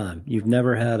all the time. You've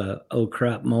never had a oh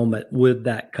crap moment with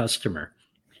that customer.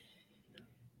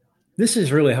 This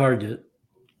is really hard to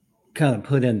kind of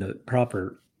put into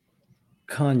proper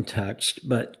context,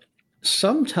 but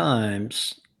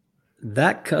sometimes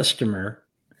that customer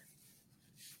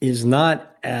is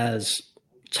not as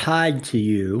tied to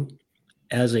you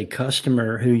as a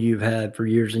customer who you've had for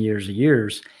years and years and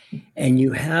years, and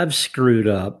you have screwed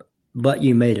up, but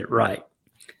you made it right.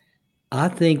 I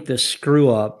think the screw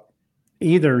up,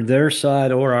 either their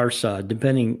side or our side,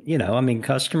 depending,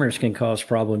 customers can cause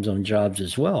problems on jobs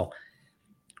as well.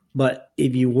 But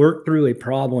if you work through a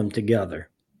problem together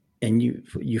and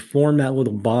you form that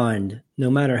little bond, no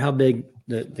matter how big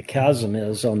the chasm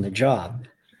is on the job,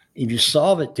 if you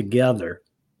solve it together,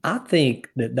 I think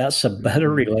that's a better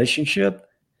relationship,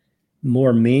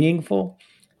 more meaningful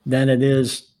than it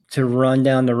is to run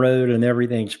down the road and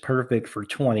everything's perfect for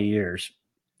 20 years.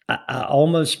 I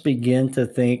almost begin to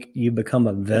think you become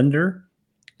a vendor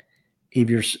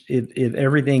if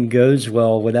everything goes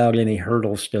well without any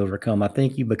hurdles to overcome. I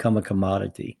think you become a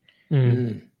commodity.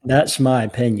 Mm. That's my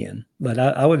opinion. But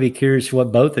I would be curious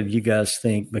what both of you guys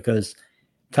think, because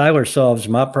Tyler solves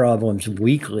my problems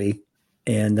weekly,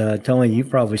 and Tony, you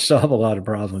probably solve a lot of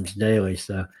problems daily.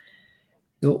 So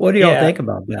what do y'all think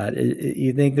about that?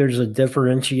 You think there's a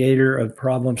differentiator of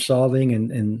problem solving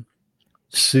and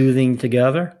soothing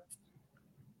together?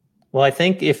 Well, I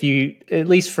think if you, at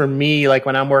least for me, like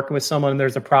when I'm working with someone and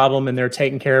there's a problem and they're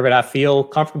taking care of it, I feel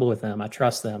comfortable with them. I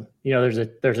trust them. You know,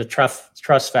 there's a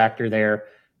trust factor there,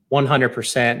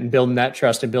 100%, and building that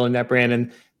trust and building that brand.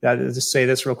 And just say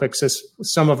this real quick. So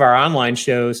some of our online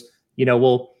shows, you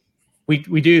know,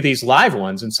 we do these live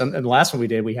ones, and the last one we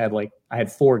did, I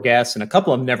had 4 guests, and a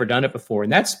couple of them never done it before,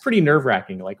 and that's pretty nerve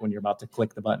wracking. Like when you're about to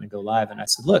click the button and go live, and I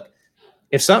said, look,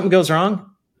 if something goes wrong,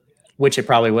 which it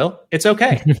probably will, it's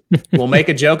okay. We'll make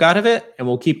a joke out of it and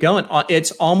we'll keep going.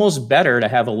 It's almost better to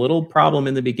have a little problem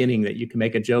in the beginning that you can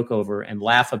make a joke over and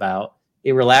laugh about.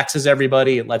 It relaxes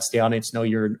everybody. It lets the audience know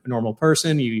you're a normal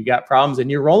person. You got problems and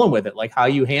you're rolling with it. Like how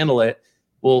you handle it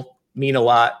will mean a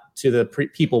lot to the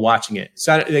people watching it.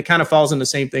 So it kind of falls in the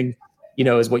same thing, you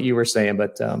know, as what you were saying,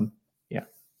 but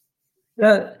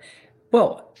yeah.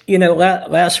 Well, you know,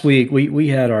 last week we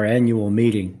had our annual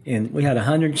meeting, and we had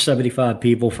 175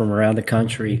 people from around the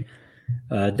country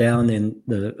down in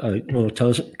the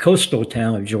little coastal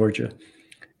town of Georgia.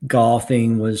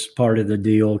 Golfing was part of the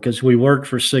deal because we worked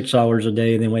for 6 hours a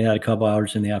day, and then we had a couple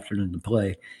hours in the afternoon to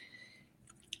play.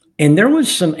 And there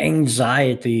was some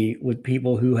anxiety with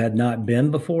people who had not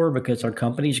been before because our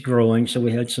company's growing, so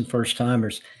we had some first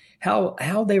timers,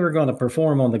 how they were going to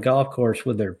perform on the golf course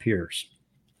with their peers.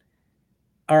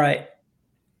 All right.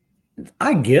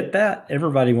 I get that.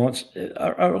 Everybody wants,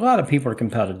 a lot of people are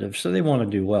competitive, so they want to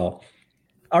do well.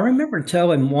 I remember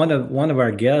telling one of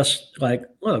our guests, like,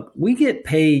 look, we get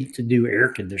paid to do air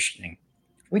conditioning.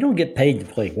 We don't get paid to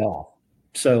play golf.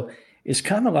 So it's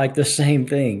kind of like the same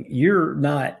thing. You're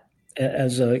not,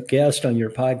 as a guest on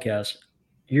your podcast,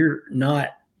 you're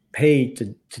not paid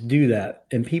to do that.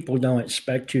 And people don't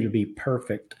expect you to be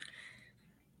perfect.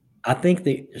 I think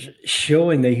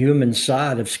showing the human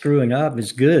side of screwing up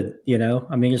is good. You know,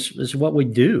 I mean, it's what we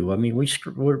do. I mean,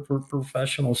 we're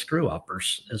professional screw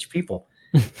uppers as people.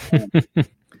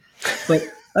 But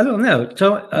I don't know.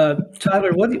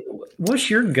 Tyler, what's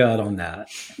your gut on that?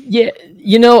 Yeah,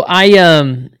 you know, I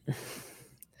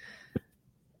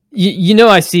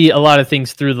see a lot of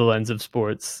things through the lens of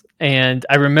sports, and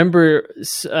I remember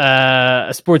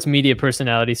a sports media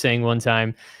personality saying one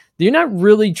time, you're not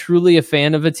really truly a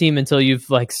fan of a team until you've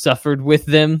like suffered with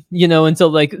them, you know, until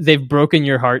like they've broken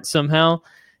your heart somehow.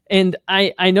 And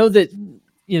I know that,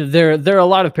 you know, there are a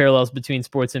lot of parallels between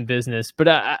sports and business, but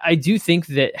I do think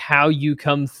that how you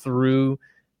come through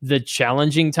the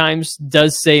challenging times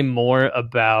does say more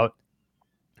about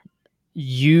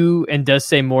you and does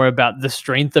say more about the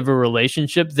strength of a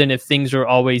relationship than if things are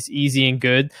always easy and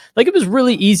good. Like it was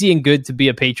really easy and good to be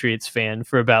a Patriots fan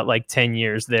for about like 10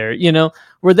 years there, you know,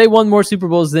 where they won more Super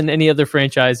Bowls than any other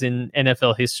franchise in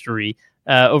NFL history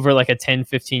over like a 10,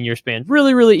 15 year span.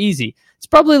 Really, really easy. It's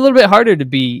probably a little bit harder to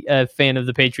be a fan of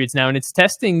the Patriots now, and it's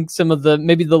testing some of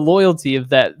maybe the loyalty of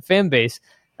that fan base.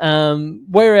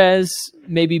 Whereas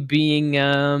maybe being,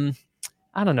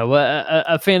 I don't know,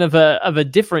 a fan of a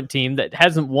different team that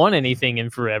hasn't won anything in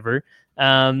forever,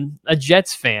 a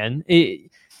Jets fan.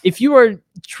 If you are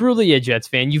truly a Jets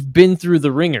fan, you've been through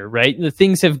the ringer, right? The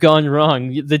things have gone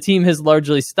wrong. The team has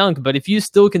largely stunk, but if you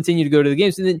still continue to go to the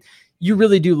games, then you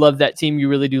really do love that team. You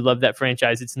really do love that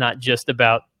franchise. It's not just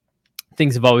about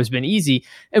things have always been easy.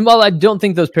 And while I don't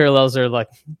think those parallels are like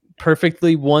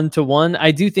perfectly one-to-one,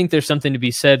 I do think there's something to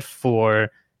be said for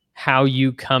how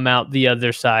you come out the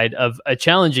other side of a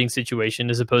challenging situation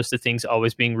as opposed to things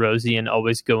always being rosy and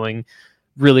always going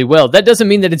really well. That doesn't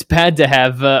mean that it's bad to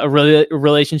have a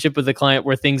relationship with a client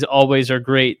where things always are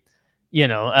great. You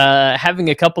know, having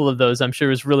a couple of those, I'm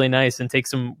sure, is really nice and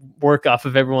takes some work off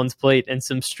of everyone's plate and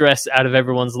some stress out of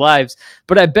everyone's lives.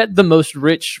 But I bet the most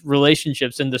rich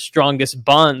relationships and the strongest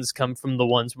bonds come from the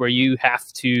ones where you have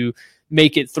to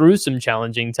make it through some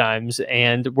challenging times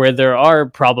and where there are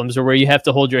problems or where you have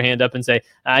to hold your hand up and say,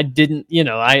 I didn't, you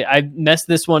know, I messed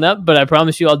this one up, but I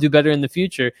promise you I'll do better in the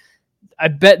future. I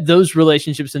bet those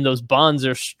relationships and those bonds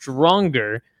are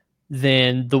stronger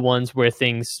than the ones where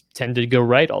things tend to go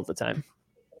right all the time.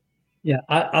 Yeah,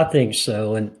 I think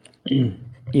so. And,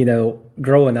 you know,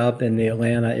 growing up in the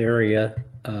Atlanta area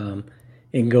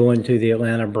and going to the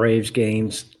Atlanta Braves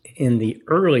games in the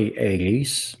early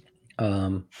 80s,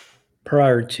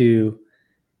 prior to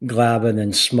Glavine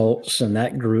and Smoltz and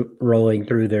that group rolling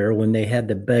through there, when they had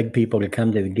to beg people to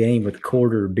come to the game with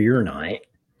quarter beer night,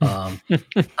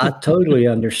 I totally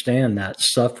understand that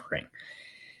suffering.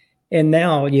 And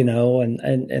now, you know,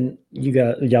 and we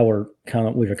were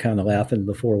kind of laughing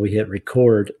before we hit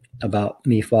record about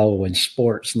me following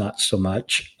sports, not so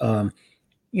much.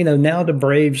 You know, now the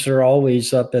Braves are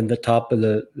always up in the top of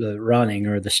the running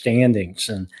or the standings.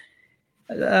 And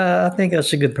I think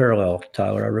that's a good parallel,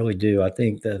 Tyler. I really do. I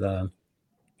think that,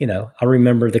 you know, I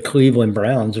remember the Cleveland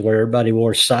Browns where everybody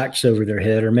wore socks over their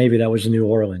head, or maybe that was New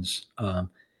Orleans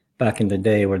back in the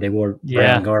day where they wore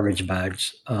brown garbage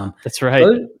bags. That's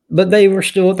right. But they were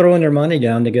still throwing their money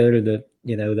down to go to the,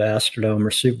 you know, the Astrodome or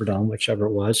Superdome, whichever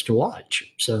it was, to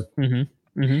watch. So,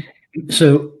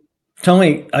 So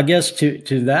Tony, I guess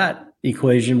to that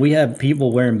equation, we have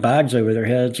people wearing bags over their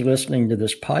heads listening to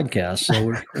this podcast.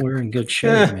 So we're in good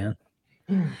shape, man.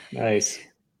 Nice.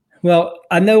 Well,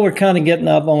 I know we're kind of getting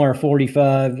up on our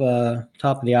 45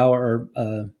 top of the hour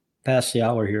or past the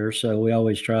hour here. So we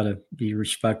always try to be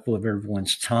respectful of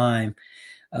everyone's time.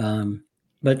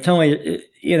 But Tony,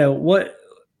 you know,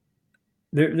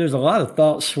 there's a lot of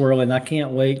thoughts swirling. I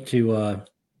can't wait to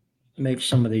make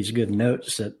some of these good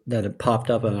notes that have popped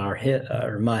up in our head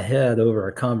or my head over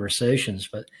our conversations.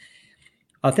 But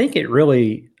I think it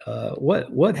really what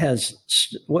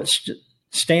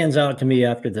stands out to me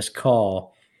after this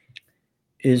call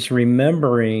is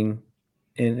remembering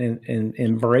and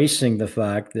embracing the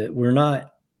fact that we're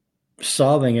not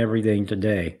solving everything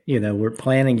today. You know, we're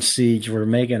planting seeds, we're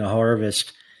making a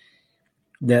harvest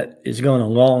that is going to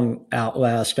long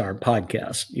outlast our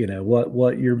podcast. You know,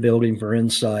 what you're building for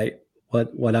Insight,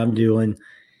 what I'm doing,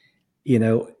 you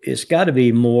know, it's got to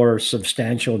be more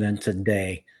substantial than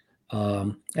today.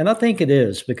 And I think it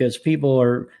is, because people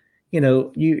are, you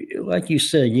know, you, like you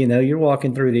said, you know, you're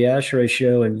walking through the ASHRAE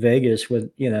show in Vegas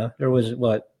with, you know, there was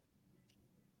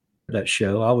that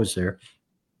show, I was there.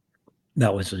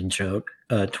 That was a joke.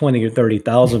 20 or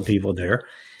 30,000 people there.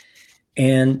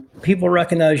 And people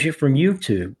recognize you from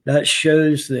YouTube. That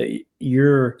shows that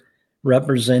you're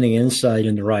representing Insight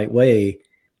in the right way.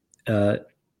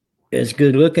 As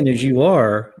good looking as you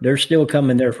are, they're still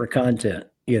coming there for content,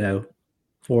 you know,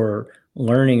 for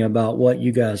learning about what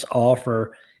you guys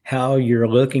offer, how you're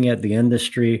looking at the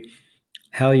industry,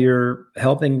 how you're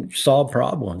helping solve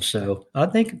problems. So I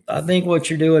think what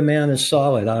you're doing, man, is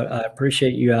solid. I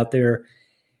appreciate you out there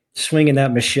swinging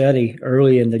that machete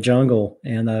early in the jungle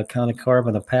and kind of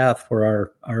carving a path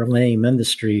for our lame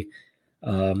industry.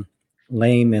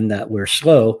 Lame in that we're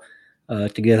slow to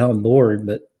get on board,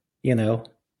 but you know,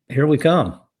 here we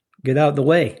come. Get out of the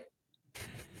way.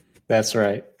 That's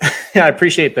right. I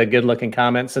appreciate the good looking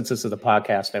comment. Since this is a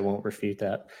podcast, I won't refute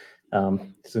that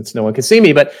since no one can see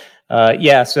me, but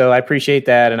yeah, so I appreciate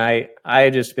that. And I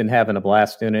just been having a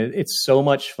blast doing it. It's so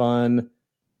much fun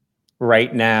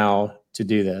right now to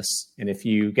do this. And if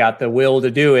you got the will to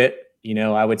do it, you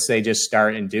know, I would say just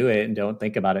start and do it and don't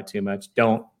think about it too much.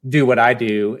 Don't do what I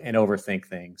do and overthink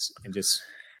things and just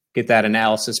get that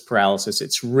analysis paralysis.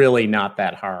 It's really not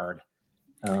that hard.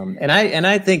 And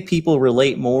I think people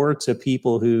relate more to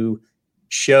people who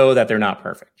show that they're not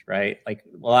perfect, right? Like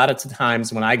a lot of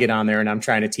times when I get on there and I'm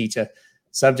trying to teach a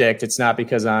subject, it's not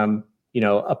because I'm, you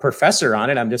know, a professor on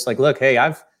it. I'm just like, look, hey,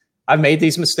 I've made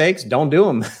these mistakes. Don't do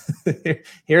them.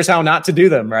 Here's how not to do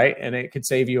them, right? And it could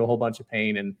save you a whole bunch of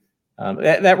pain. And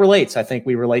that relates. I think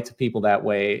we relate to people that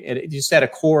way. And it just at a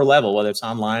core level, whether it's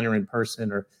online or in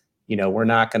person, or, you know, we're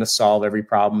not going to solve every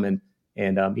problem.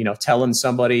 And you know, telling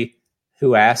somebody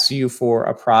who asks you for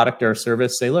a product or a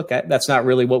service, say, look, that's not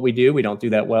really what we do. We don't do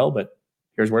that well, but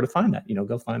here's where to find that. You know,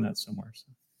 go find that somewhere. So.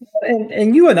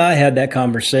 And you and I had that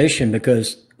conversation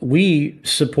because we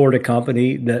support a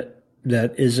company that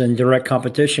is in direct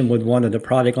competition with one of the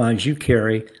product lines you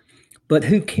carry. But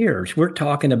who cares? We're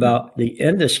talking about the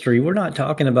industry. We're not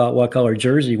talking about what color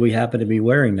jersey we happen to be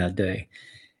wearing that day.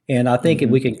 And I think if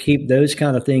we can keep those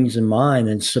kind of things in mind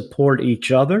and support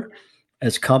each other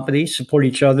as companies, support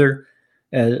each other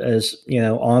as you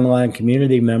know, online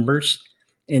community members,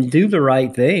 and do the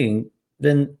right thing,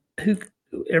 then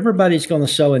everybody's going to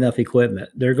sell enough equipment.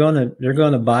 They're going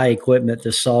to buy equipment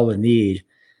to solve a need.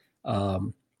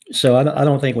 So I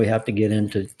don't think we have to get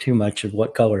into too much of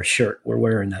what color shirt we're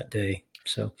wearing that day.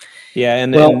 So, yeah.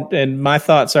 And my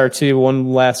thoughts are too.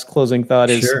 One last closing thought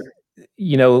is, sure.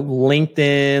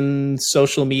 LinkedIn,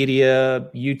 social media,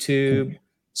 YouTube,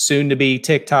 soon to be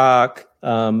TikTok.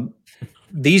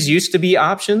 These used to be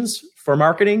options for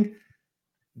marketing.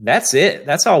 That's it.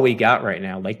 That's all we got right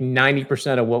now. Like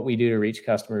 90% of what we do to reach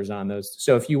customers on those.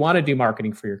 So if you want to do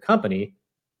marketing for your company,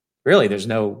 really, there's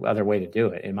no other way to do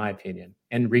it, in my opinion,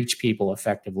 and reach people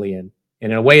effectively and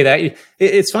in a way that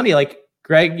it's funny. Like,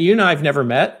 Greg, you and I have never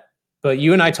met, but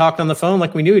you and I talked on the phone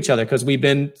like we knew each other because we've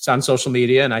been on social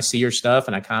media and I see your stuff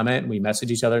and I comment and we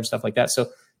message each other and stuff like that. So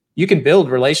you can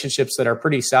build relationships that are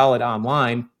pretty solid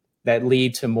online that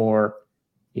lead to more,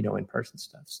 in-person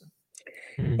stuff. So.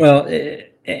 Well,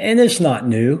 and it's not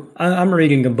new. I'm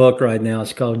reading a book right now.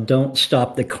 It's called Don't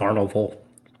Stop the Carnival.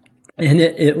 And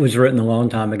it was written a long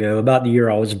time ago, about the year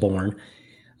I was born,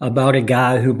 about a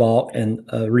guy who bought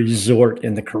a resort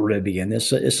in the Caribbean.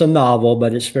 It's a novel,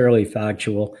 but it's fairly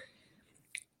factual.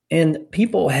 And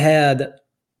people had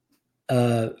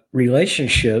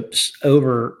relationships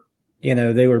over,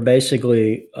 they were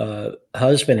basically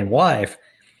husband and wife.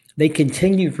 They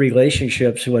continued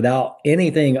relationships without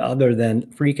anything other than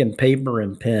freaking paper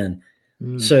and pen.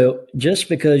 So just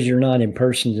because you're not in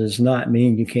person does not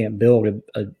mean you can't build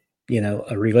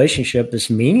a relationship that's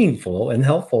meaningful and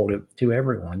helpful to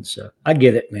everyone. So I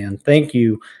get it, man. Thank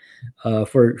you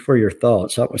for your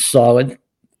thoughts. That was solid.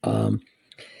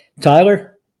 Tyler,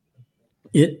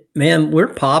 man, we're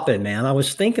popping, man. I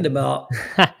was thinking about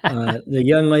the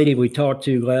young lady we talked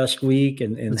to last week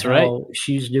and That's how right.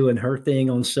 she's doing her thing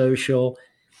on social,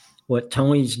 what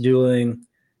Tony's doing.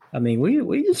 I mean,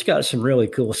 we just got some really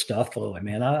cool stuff flowing,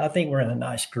 man. I think we're in a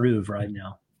nice groove right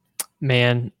now.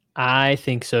 Man, I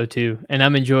think so too. And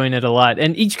I'm enjoying it a lot.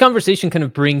 And each conversation kind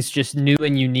of brings just new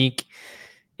and unique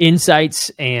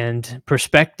insights and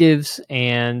perspectives.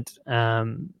 And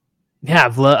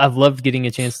I've loved getting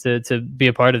a chance to be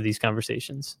a part of these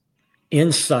conversations.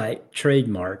 Insight,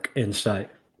 trademark insight.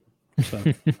 So.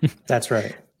 That's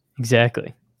right.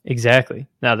 Exactly.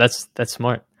 No, that's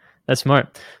smart. That's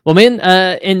smart. Well, man,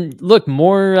 and look,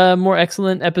 more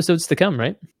excellent episodes to come,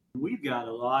 right? We've got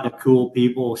a lot of cool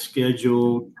people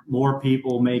scheduled, more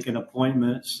people making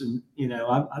appointments. And,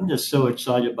 I'm just so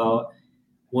excited about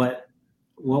what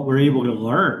we're able to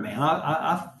learn, man.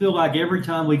 I feel like every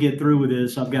time we get through with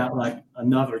this, I've got like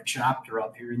another chapter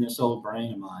up here in this old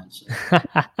brain of mine. So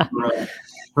we're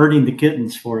herding the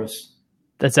kittens for us.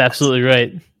 That's absolutely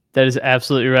right. That is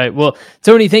absolutely right. Well,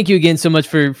 Tony, thank you again so much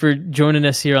for joining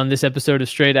us here on this episode of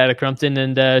Straight Outta Crumpton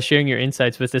and sharing your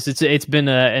insights with us. It's been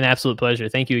an absolute pleasure.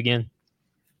 Thank you again.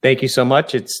 Thank you so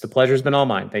much. The pleasure's been all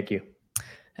mine. Thank you.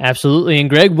 Absolutely. And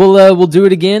Greg, we'll do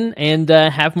it again and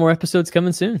have more episodes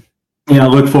coming soon. Yeah, I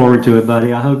look forward to it,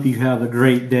 buddy. I hope you have a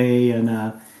great day.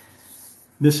 And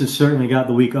this has certainly got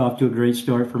the week off to a great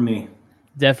start for me.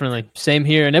 Definitely. Same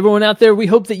here. And everyone out there, we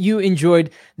hope that you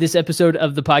enjoyed this episode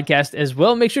of the podcast as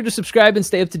well. Make sure to subscribe and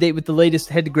stay up to date with the latest.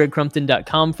 Head to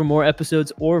gregcrumpton.com for more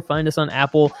episodes or find us on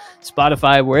Apple,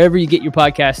 Spotify, wherever you get your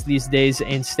podcasts these days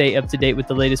and stay up to date with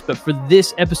the latest. But for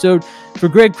this episode, for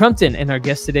Greg Crumpton and our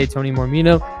guest today, Tony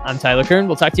Mormino, I'm Tyler Kern.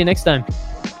 We'll talk to you next time.